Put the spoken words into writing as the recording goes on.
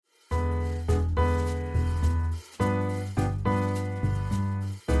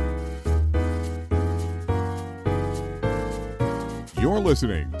You're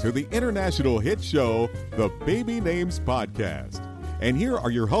listening to the international hit show, The Baby Names Podcast. And here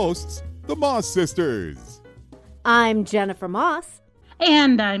are your hosts, the Moss Sisters. I'm Jennifer Moss.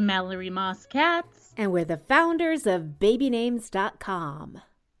 And I'm Mallory Moss Katz. And we're the founders of babynames.com.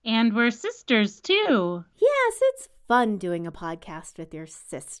 And we're sisters, too. Yes, it's fun doing a podcast with your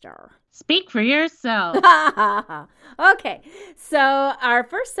sister. Speak for yourself. Okay, so our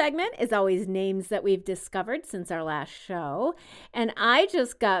first segment is always names that we've discovered since our last show. And I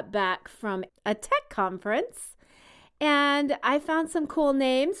just got back from a tech conference, and I found some cool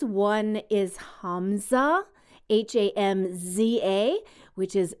names. One is Hamza, Hamza,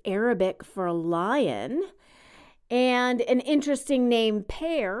 which is Arabic for lion. And an interesting name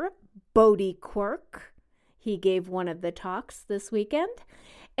pair, Bodie Quirk. He gave one of the talks this weekend.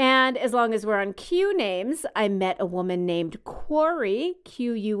 And as long as we're on Q names, I met a woman named Quarry,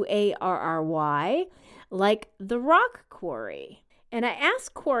 Quarry, like the rock quarry. And I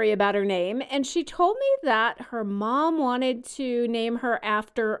asked Quarry about her name, and she told me that her mom wanted to name her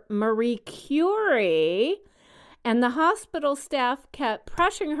after Marie Curie. And the hospital staff kept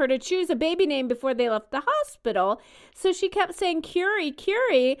pressuring her to choose a baby name before they left the hospital. So she kept saying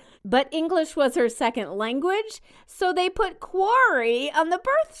Curie, but English was her second language. So they put Quarry on the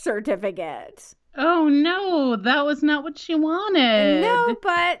birth certificate. Oh, no, that was not what she wanted. No,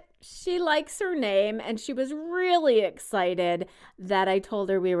 but she likes her name, and she was really excited that I told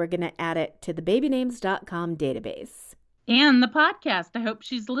her we were going to add it to the babynames.com database. And the podcast. I hope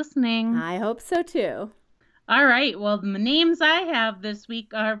she's listening. I hope so, too. All right. Well, the names I have this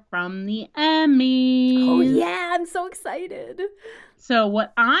week are from the Emmys. Oh, yeah. I'm so excited. So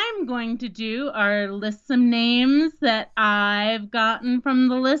what I'm going to do are list some names that I've gotten from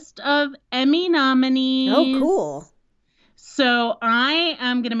the list of Emmy nominees. Oh, cool. So I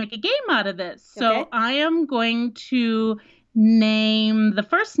am going to make a game out of this. So Okay. I am going to name the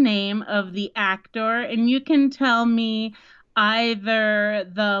first name of the actor, and you can tell me either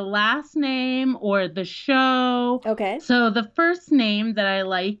the last name or the show. Okay. So the first name that I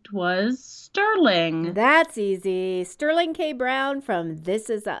liked was Sterling. That's easy. Sterling K. Brown from This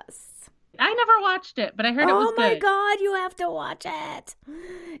Is Us. I never watched it, but I heard it was Oh my good. God, you have to watch it.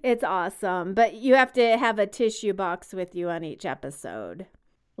 It's awesome. But you have to have a tissue box with you on each episode.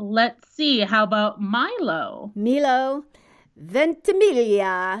 Let's see. How about Milo? Milo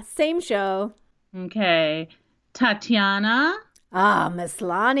Ventimiglia. Same show. Okay. Tatiana. Miss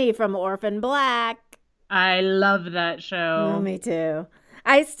Lonnie from Orphan Black. I love that show. Oh, me too.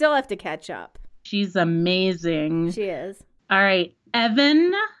 I still have to catch up. She's amazing. She is. All right.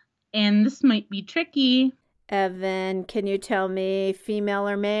 Evan. And this might be tricky. Evan, can you tell me female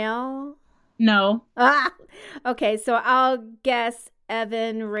or male? No. Okay, so I'll guess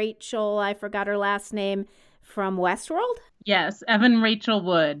Evan Rachel, I forgot her last name, from Westworld? Yes. Evan Rachel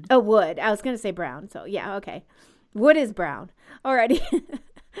Wood. Oh, Wood. I was going to say Brown, so yeah, okay. Wood is brown. Alrighty.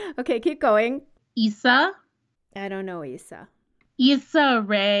 Okay, keep going. Issa. I don't know Issa. Issa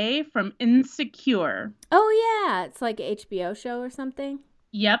Rae from Insecure. Oh, yeah, it's like an HBO show or something.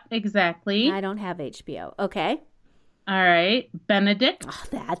 Yep, exactly. I don't have HBO. Okay. All right. Benedict. Oh,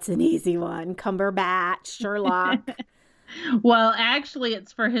 that's an easy one. Cumberbatch, Sherlock. Well, actually,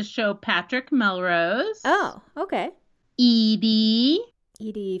 it's for his show Patrick Melrose. Oh, okay. Edie.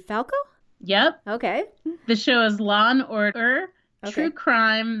 Edie Falco? Yep. Okay. The show is Law and Order, Okay. True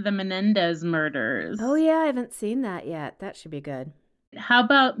Crime, The Menendez Murders. Oh, yeah, I haven't seen that yet. That should be good. How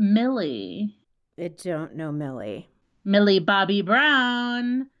about Millie? I don't know Millie. Millie Bobby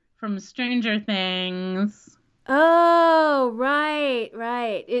Brown from Stranger Things. Oh, right.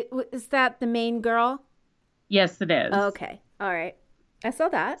 Is that the main girl? Yes, it is. Okay. All right. I saw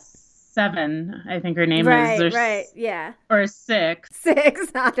that. 7, I think her name Right, is. right. Yeah. Or 6.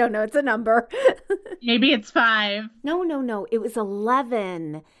 6. I don't know. It's a number. Maybe it's 5. No. It was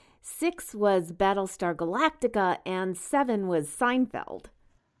 11. 6 was Battlestar Galactica and 7 was Seinfeld.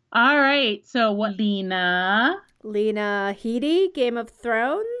 All right. So what? Lena Headey, Game of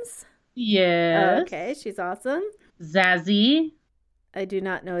Thrones. Yes. Okay, she's awesome. Zazie I do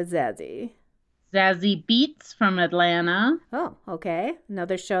not know Zazie. Beetz from Atlanta. Oh, okay.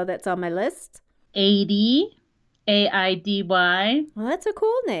 Another show that's on my list. Aidy, Aidy. Well, that's a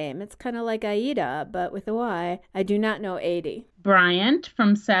cool name. It's kind of like Aida, but with a Y. I do not know 80. Bryant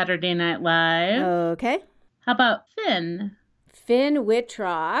from Saturday Night Live. Okay. How about Finn? Finn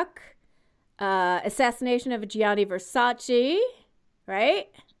Wittrock. Assassination of Gianni Versace. Right?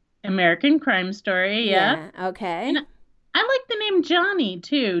 American Crime Story, yeah. Okay. And I like the name Johnny,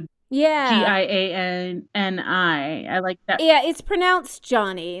 too. Yeah. Gianni. I like that. Yeah, it's pronounced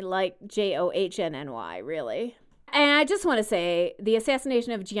Johnny, like Johnnny, really. And I just want to say, The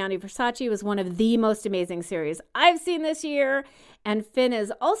Assassination of Gianni Versace was one of the most amazing series I've seen this year. And Finn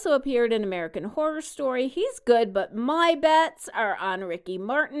has also appeared in American Horror Story. He's good, but my bets are on Ricky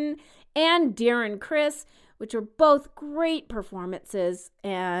Martin and Darren Criss, which are both great performances,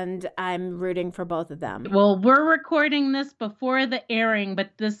 and I'm rooting for both of them. Well, we're recording this before the airing,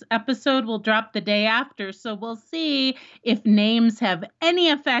 but this episode will drop the day after, so we'll see if names have any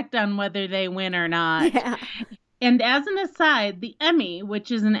effect on whether they win or not. Yeah. And as an aside, the Emmy,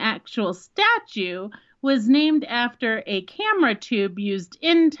 which is an actual statue, was named after a camera tube used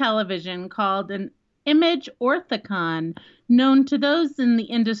in television called an image orthicon, known to those in the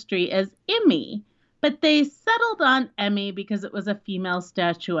industry as Emmy. But they settled on Emmy because it was a female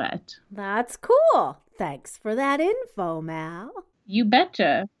statuette. That's cool. Thanks for that info, Mal. You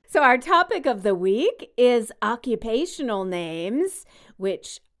betcha. So our topic of the week is occupational names,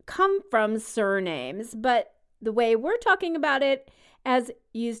 which come from surnames, but the way we're talking about it as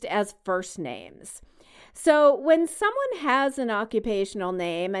used as first names. So when someone has an occupational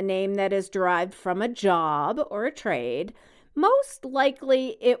name, a name that is derived from a job or a trade, most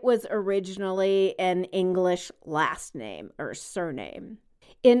likely it was originally an English last name or surname.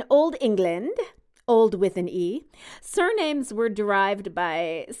 In Old England, old with an E, surnames were derived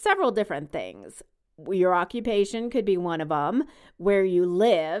by several different things. Your occupation could be one of them, where you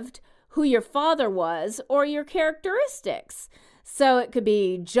lived, who your father was, or your characteristics. So it could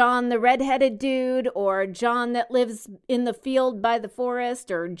be John the redheaded dude, or John that lives in the field by the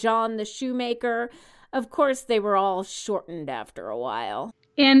forest, or John the shoemaker. Of course, they were all shortened after a while.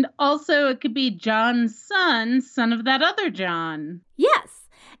 And also it could be John's son of that other John. Yes.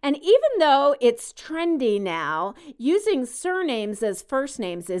 And even though it's trendy now, using surnames as first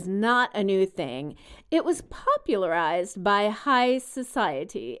names is not a new thing. It was popularized by high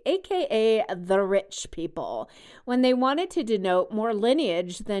society, aka the rich people, when they wanted to denote more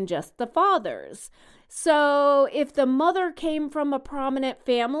lineage than just the fathers. So if the mother came from a prominent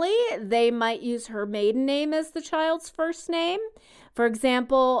family, they might use her maiden name as the child's first name. For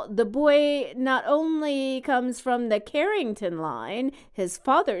example, the boy not only comes from the Carrington line, his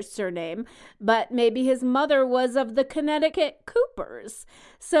father's surname, but maybe his mother was of the Connecticut Coopers.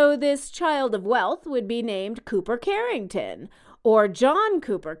 So this child of wealth would be named Cooper Carrington, or John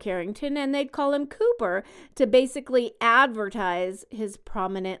Cooper Carrington, and they'd call him Cooper to basically advertise his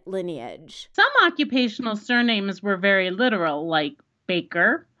prominent lineage. Some occupational surnames were very literal, like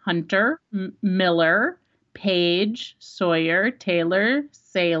Baker, Hunter, Miller, Page, Sawyer, Taylor,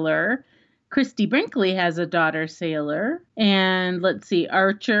 Sailor. Christy Brinkley has a daughter, Sailor. And let's see,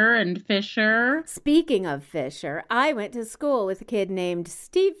 Archer and Fisher. Speaking of Fisher, I went to school with a kid named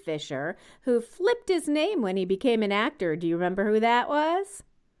Steve Fisher who flipped his name when he became an actor. Do you remember who that was?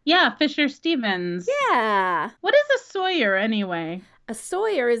 Yeah, Fisher Stevens. Yeah. What is a Sawyer anyway? A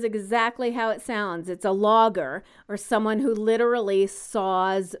Sawyer is exactly how it sounds. It's a logger, or someone who literally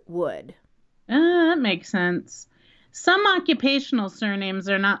saws wood. That makes sense. Some occupational surnames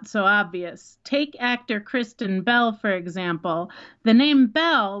are not so obvious. Take actor Kristen Bell, for example. The name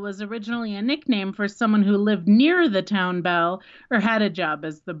Bell was originally a nickname for someone who lived near the town bell or had a job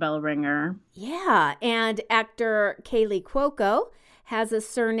as the bell ringer. Yeah, and actor Kaylee Cuoco has a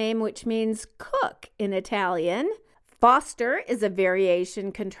surname which means cook in Italian. Foster is a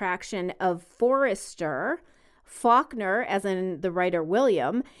variation contraction of Forrester. Faulkner, as in the writer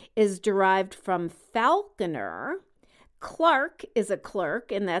William, is derived from falconer. Clark is a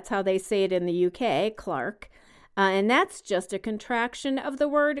clerk, and that's how they say it in the UK, Clark. And that's just a contraction of the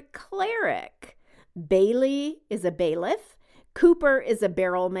word cleric. Bailey is a bailiff. Cooper is a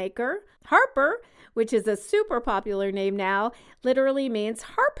barrel maker. Harper, which is a super popular name now, literally means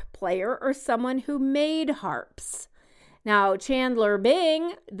harp player or someone who made harps. Now, Chandler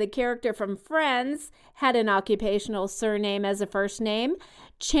Bing, the character from Friends, had an occupational surname as a first name.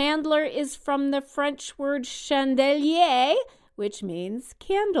 Chandler is from the French word chandelier, which means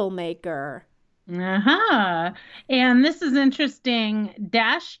candle maker. Uh-huh. And this is interesting.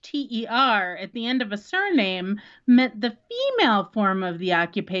 -ter at the end of a surname meant the female form of the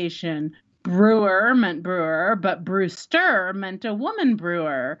occupation. Brewer meant brewer, but Brewster meant a woman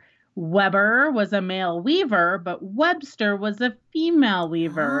brewer. Weber was a male weaver, but Webster was a female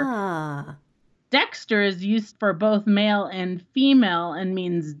weaver. Ah. Dexter is used for both male and female and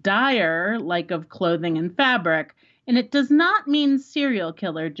means dyer, like of clothing and fabric. And it does not mean serial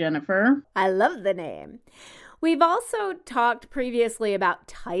killer, Jennifer. I love the name. We've also talked previously about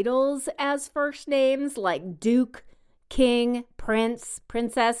titles as first names like Duke, King, Prince,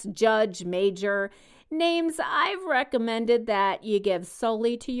 Princess, Judge, Major. names I've recommended that you give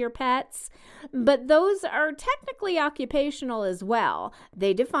solely to your pets, but those are technically occupational as well.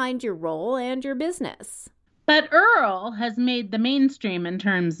 They defined your role and your business. But Earl has made the mainstream in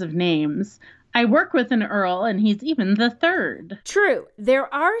terms of names. I work with an Earl, and he's even the third. True.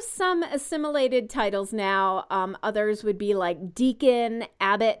 There are some assimilated titles now. Others would be like deacon,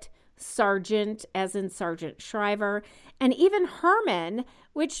 abbot, sergeant, as in Sergeant Shriver, and even Herman,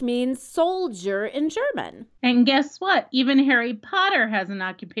 which means soldier in German. And guess what? Even Harry Potter has an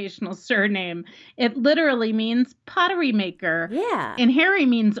occupational surname. It literally means pottery maker. Yeah. And Harry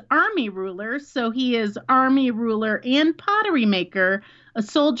means army ruler, so he is army ruler and pottery maker, a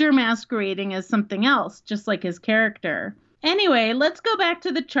soldier masquerading as something else, just like his character. Anyway, let's go back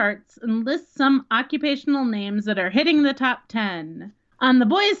to the charts and list some occupational names that are hitting the top 10. On the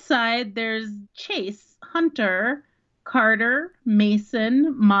boys' side, there's Chase, Hunter, Carter,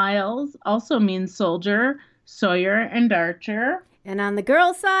 Mason, Miles, also means soldier, Sawyer, and Archer. And on the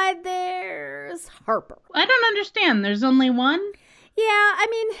girl side, there's Harper. I don't understand. There's only one? Yeah, I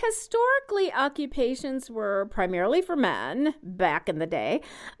mean, historically, occupations were primarily for men back in the day.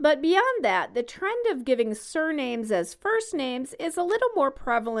 But beyond that, the trend of giving surnames as first names is a little more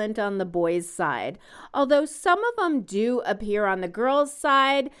prevalent on the boys' side. Although some of them do appear on the girls'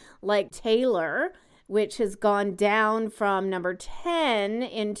 side, like Taylor, which has gone down from number 10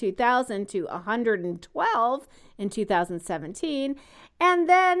 in 2000 to 112 in 2017. And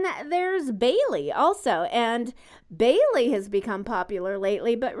then there's Bailey also. And Bailey has become popular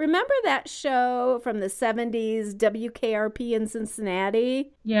lately. But remember that show from the 70s, WKRP in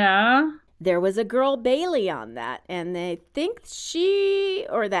Cincinnati? Yeah. There was a girl, Bailey, on that, and they think she,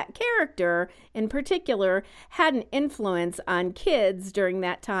 or that character in particular, had an influence on kids during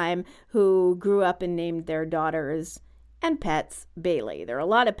that time who grew up and named their daughters and pets Bailey. There are a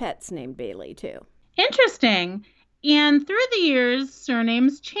lot of pets named Bailey, too. Interesting. And through the years,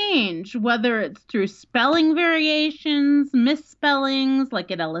 surnames change, whether it's through spelling variations, misspellings,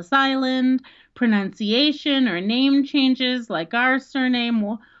 like at Ellis Island, pronunciation, or name changes, like our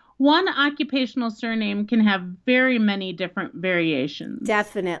surname. One occupational surname can have very many different variations.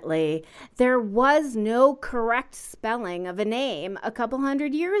 Definitely. There was no correct spelling of a name a couple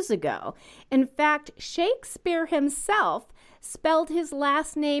hundred years ago. In fact, Shakespeare himself spelled his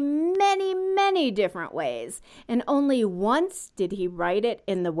last name many, many different ways, and only once did he write it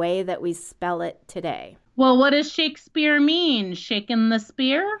in the way that we spell it today. Well, what does Shakespeare mean? Shaking the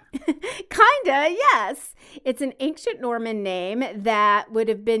spear? Kinda, yes. It's an ancient Norman name that would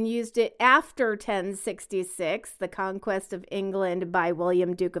have been used after 1066, the conquest of England by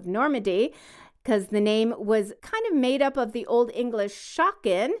William, Duke of Normandy, because the name was kind of made up of the Old English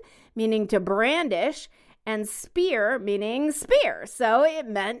shaken, meaning to brandish, and spear, meaning spear. So it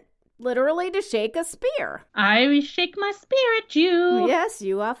meant literally to shake a spear. I shake my spear at you. Yes,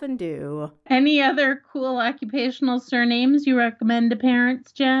 you often do. Any other cool occupational surnames you recommend to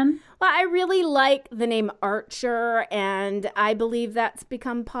parents, Jen? Well, I really like the name Archer, and I believe that's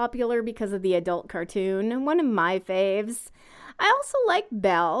become popular because of the adult cartoon, one of my faves. I also like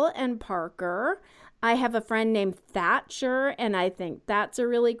Belle and Parker. I have a friend named Thatcher, and I think that's a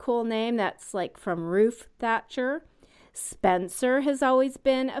really cool name. That's like from Ruth Thatcher. Spencer has always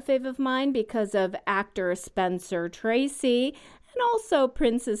been a fave of mine because of actor Spencer Tracy, and also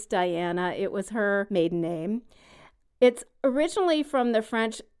Princess Diana. It was her maiden name. It's originally from the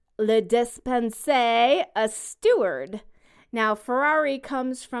French le dispenser, a steward. Now, Ferrari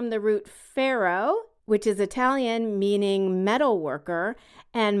comes from the root ferro, which is Italian meaning metal worker,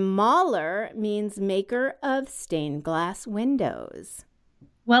 and Mahler means maker of stained glass windows.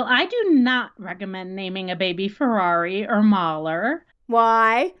 Well, I do not recommend naming a baby Ferrari or Mahler.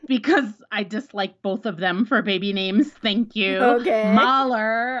 Why? Because I dislike both of them for baby names. Thank you. Okay.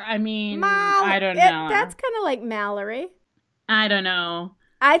 Mahler, I mean, I don't know. That's kind of like Mallory. I don't know.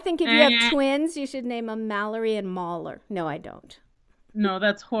 I think if you have twins, you should name them Mallory and Mahler. No, I don't. No,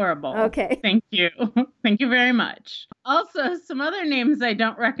 that's horrible. Okay. Thank you. Thank you very much. Also, some other names I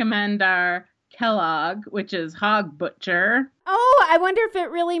don't recommend are Kellogg, which is hog butcher. Oh, I wonder if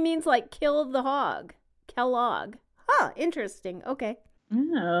it really means like kill the hog. Kellogg. Huh, interesting. Okay.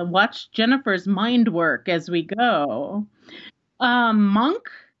 Yeah, watch Jennifer's mind work as we go. Monk,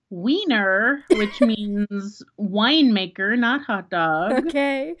 wiener, which means winemaker, not hot dog.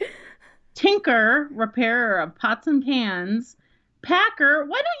 Okay. Tinker, repairer of pots and pans. Packer,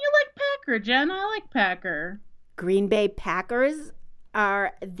 why don't you like Packer, Jen? I like Packer. Green Bay Packers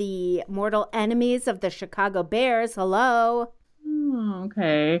are the mortal enemies of the Chicago Bears. Hello. Oh,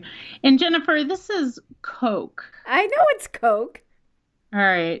 okay. And Jennifer, this is Coke. I know it's Coke. All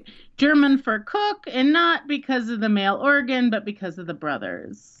right. German for cook, and not because of the male organ, but because of the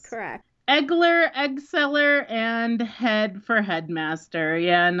brothers. Correct. Eggler, egg seller, and head for headmaster.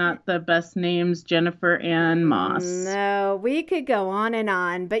 Yeah, not the best names, Jennifer Ann Moss. No, we could go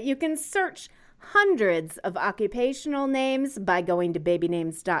on, but you can search hundreds of occupational names by going to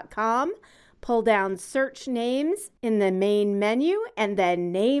babynames.com. Pull down search names in the main menu and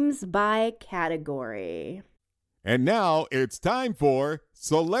then names by category. And now it's time for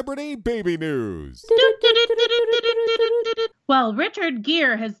Celebrity Baby News. Well, Richard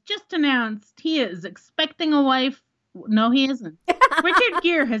Gere has just announced he is expecting a wife. No, he isn't. Richard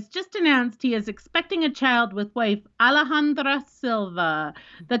Gere has just announced he is expecting a child with wife Alejandra Silva.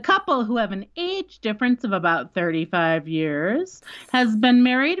 The couple, who have an age difference of about 35 years, has been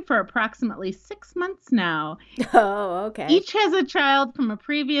married for approximately 6 months now. Oh, okay. Each has a child from a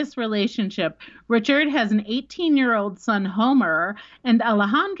previous relationship. Richard has an 18-year-old son, Homer, and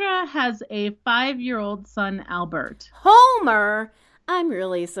Alejandra has a 5-year-old son, Albert. Homer? I'm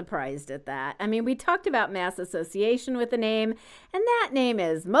really surprised at that. I mean, we talked about mass association with the name, and that name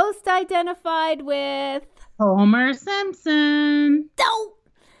is most identified with Homer Simpson. Oh!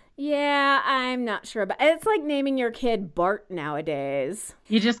 Yeah, I'm not sure about it. It's like naming your kid Bart nowadays.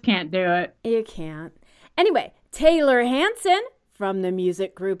 You just can't do it. You can't. Anyway, Taylor Hanson from the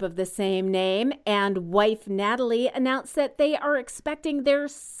music group of the same name and wife Natalie announced that they are expecting their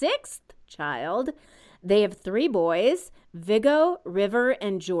 6th child. They have 3 boys, Viggo, River,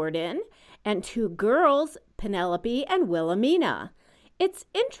 and Jordan, and 2 girls, Penelope and Wilhelmina. It's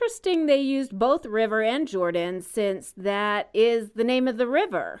interesting they used both River and Jordan since that is the name of the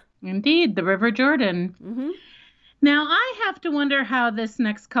river. Indeed, the River Jordan. Mm-hmm. Now, I have to wonder how this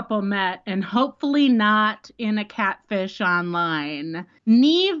next couple met, and hopefully not in a catfish online.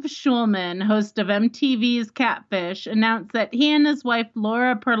 Neve Schulman, host of MTV's Catfish, announced that he and his wife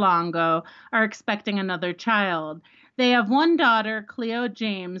Laura Perlongo are expecting another child. They have 1 daughter, Cleo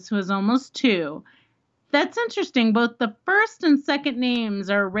James, who is almost 2. That's interesting. Both the first and second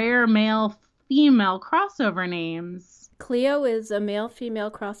names are rare male-female crossover names. Cleo is a male-female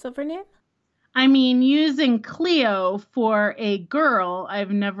crossover name? I mean, using Cleo for a girl,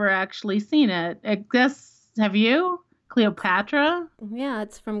 I've never actually seen it. I guess, have you? Cleopatra? Yeah,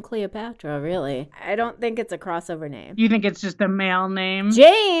 it's from Cleopatra, really. I don't think it's a crossover name. You think it's just a male name?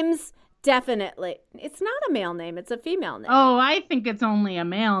 James, definitely. It's not a male name, it's a female name. Oh, I think it's only a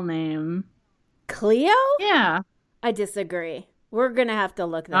male name. Cleo? Yeah. I disagree. We're going to have to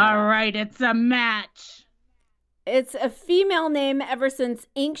look that up. All right, it's a match. It's a female name ever since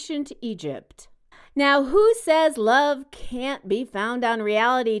ancient Egypt. Now, who says love can't be found on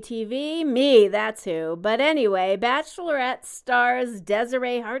reality TV? Me, that's who. But anyway, Bachelorette stars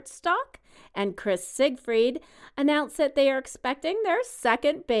Desiree Hartstock and Chris Siegfried announced that they are expecting their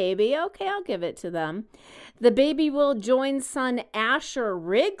 2nd baby. Okay, I'll give it to them. The baby will join son Asher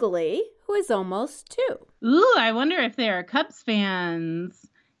Wrigley, who is almost 2. Ooh, I wonder if they are Cubs fans.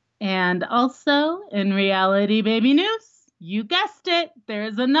 And also, in reality baby news, you guessed it,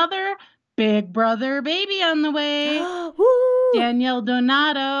 there's another Big Brother baby on the way. Danielle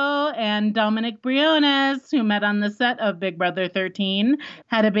Donato and Dominic Briones, who met on the set of Big Brother 13,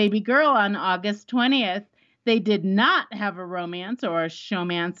 had a baby girl on August 20th. They did not have a romance, or a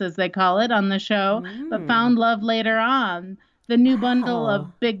showmance as they call it, on the show, but found love later on. The new bundle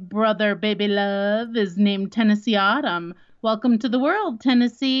of Big Brother baby love is named Tennessee Autumn. Welcome to the world,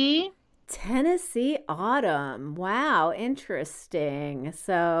 Tennessee. Tennessee Autumn. Wow, interesting.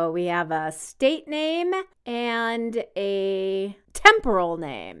 So we have a state name and a temporal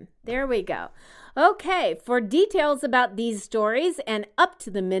name. There we go. Okay, for details about these stories and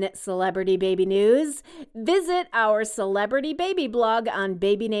up-to-the-minute celebrity baby news, visit our celebrity baby blog on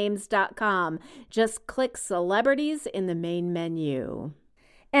babynames.com. Just click celebrities in the main menu.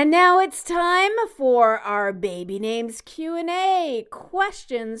 And now it's time for our Baby Names Q&A.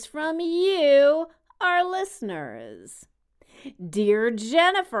 Questions from you, our listeners. Dear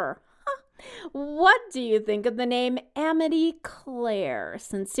Jennifer, what do you think of the name Amity Claire?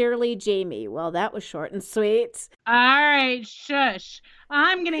 Sincerely, Jamie. Well, that was short and sweet. All right, shush.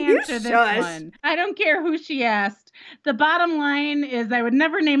 I'm going to answer this one. I don't care who she asked. The bottom line is I would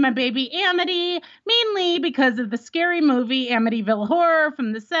never name my baby Amity, mainly because of the scary movie Amityville Horror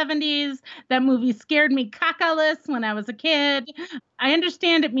from the 70s. That movie scared me cacalus when I was a kid. I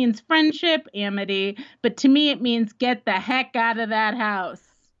understand it means friendship, Amity, but to me it means get the heck out of that house.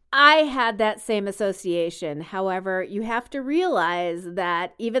 I had that same association. However, you have to realize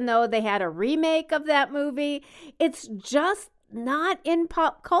that even though they had a remake of that movie, it's just not in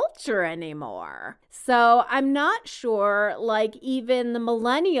pop culture anymore. So I'm not sure, like, even the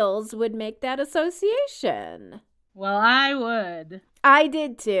millennials would make that association. Well, I would. I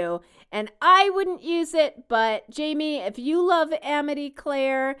did too. And I wouldn't use it, but Jamie, if you love Amity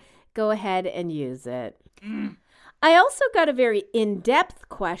Claire, go ahead and use it. I also got a very in-depth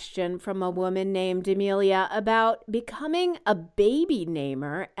question from a woman named Amelia about becoming a baby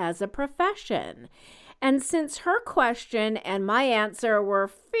namer as a profession. And since her question and my answer were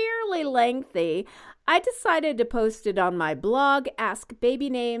fairly lengthy, I decided to post it on my blog, Ask Baby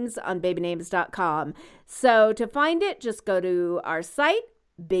Names, on babynames.com. So to find it, just go to our site,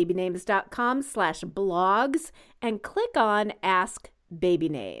 babynames.com/blogs, and click on Ask Baby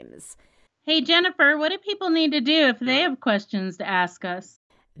Names. Hey, Jennifer, what do people need to do if they have questions to ask us?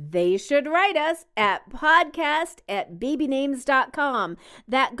 They should write us at podcast@babynames.com.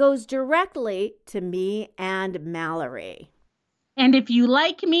 That goes directly to me and Mallory. And if you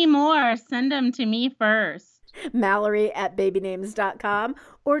like me more, send them to me first. Mallory@babynames.com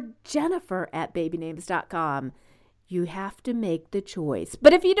or Jennifer@babynames.com. You have to make the choice.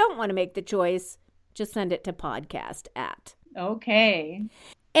 But if you don't want to make the choice, just send it to podcast@. Okay.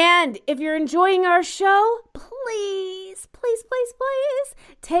 And if you're enjoying our show, please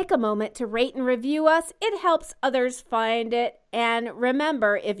take a moment to rate and review us. It helps others find it. And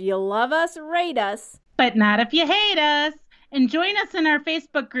remember, if you love us, rate us. But not if you hate us. And join us in our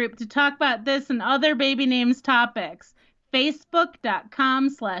Facebook group to talk about this and other baby names topics.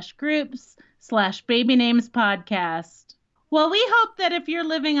 Facebook.com/groups/babynamespodcast. Well, we hope that if you're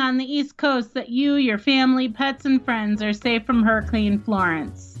living on the East Coast, that you, your family, pets, and friends are safe from Hurricane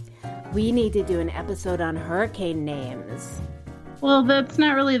Florence. We need to do an episode on hurricane names. Well, that's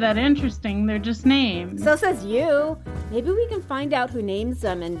not really that interesting. They're just names. So says you. Maybe we can find out who names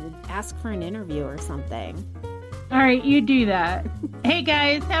them and ask for an interview or something. All right, you do that. Hey,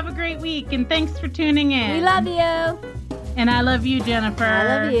 guys, have a great week, and thanks for tuning in. We love you. And I love you, Jennifer.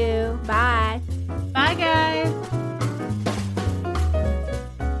 I love you. Bye.